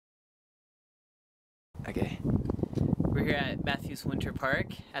Okay. We're here at Matthews Winter Park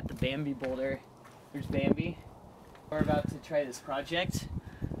at the Bambi boulder. There's Bambi. We're about to try this project.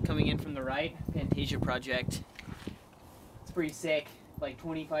 Coming in from the right, Fantasia project. It's pretty sick. Like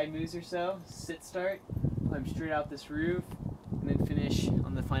 25 moves or so. Sit start, climb straight out this roof, and then finish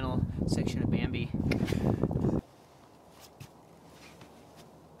on the final section of Bambi.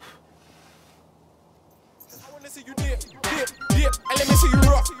 I wanna see you dip, and let me see you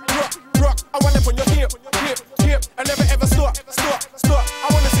rock. I want it when you're hip, and never ever stop. I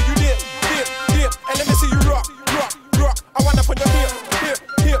wanna see you dip, and let me see you rock. I want it when you're hip,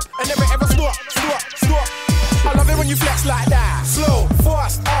 and never ever stop. I love it when you flex like that. Slow,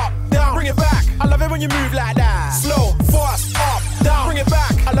 fast, up, down, bring it back. I love it when you move like that. Slow, fast, up, down, bring it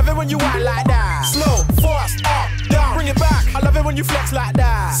back. I love it when you whine like that. Slow, fast, up, down, bring it back. I love it when you flex like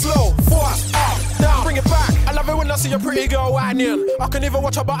that. Slow, fast, up, down, bring it back. I love it when I see a pretty girl whining. I can even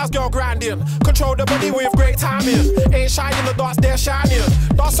watch a butters girl grinding. Control the body with great timing. Ain't shy in the dark, they're shining.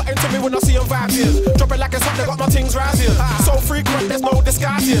 Dance something to me when I see them vibing. Drop it like it's hot, they got my things rising. So frequent, there's no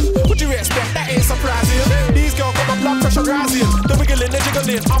disguising. What do you expect? That ain't surprising. These girls got my blood pressure rising. The wiggling, the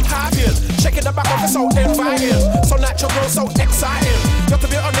jiggling, I'm hyping. Shaking the back off, it's so inviting. So natural, so exciting. You have to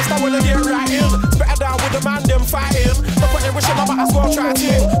be honest, I wanna get right in. Better down with the man, them fighting. The putting wishing I might as well try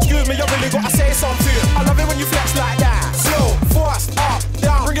to. Excuse me, you really gotta say something. I love it when you flex like that. Slow, fast, up,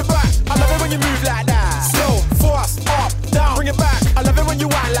 down, bring it back. I love it when you move like that. Slow, fast, up, down, bring it back. I love it when you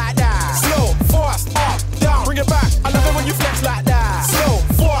whine like that. Slow, fast, up, down, bring it back. I love it when you flex like that. Slow,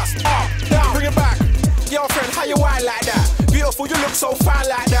 fast, up, down, bring it back. Yo friend, how you whine like that? Beautiful, you look so fine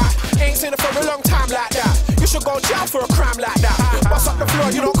like that. Ain't seen it for a long time like that. You should go jail for a crime like that. Bust up the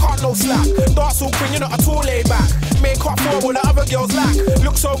floor, you don't cut no slack. Dance all queen, you're not at all laid back. Make up for what the other girls lack.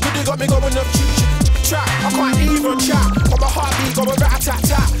 Look so good, you got me going up track. I can't even chat. Got my heartbeat going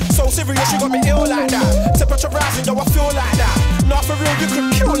rat-a-tat-tat. So serious, you got me ill like that. Temperature rising, yo, I feel like that. Not for real, you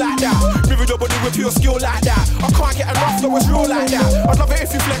could kill like that. Moving your body with pure skill like that. I can't get enough, though it's real like that. I'd love it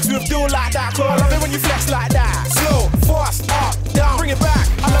if you flex with deal like that. Cause I love it when you flex like that. Slow, fast, up, down, bring it back.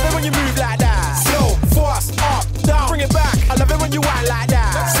 I love it when you move like that. Slow, fast, up, down, bring it back. I love it when you whine like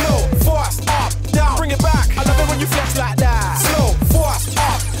that. Slow, fast, up, down, bring it back. I love it when you flex like that. Slow, fast,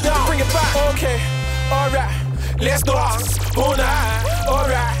 up, down, bring it back. Okay, alright, let's dance all night.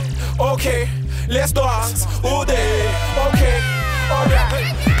 Alright, okay, let's dance all day. Okay,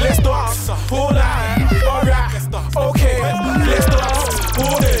 alright, let's dance all night. Alright, okay, let's dance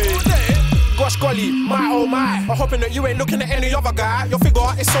all day. Gosh golly, my oh my. I'm hoping that you ain't looking at any other guy. Your figure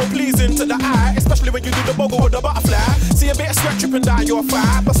is so pleasing to the eye, especially when you do the bogle with the butterfly. See a bit of sweat dripping down your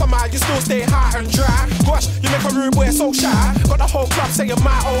thigh, but somehow you still stay hot and dry. Gosh, you make a rude boy so shy. Got the whole club saying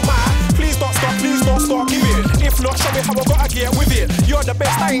my oh my. Please don't stop, give it. If not, show me how I gotta get with it. You're the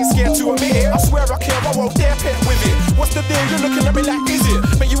best, I ain't scared to admit it. I swear I care, I won't dare pet with it. What's the deal? You're looking at me like, is it?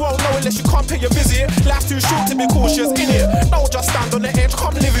 But you won't know unless you come pay your visit. Life's too short to be cautious in it. Don't just stand on the edge,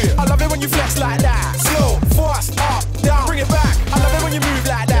 come live it. I love it when you flex like that. Slow,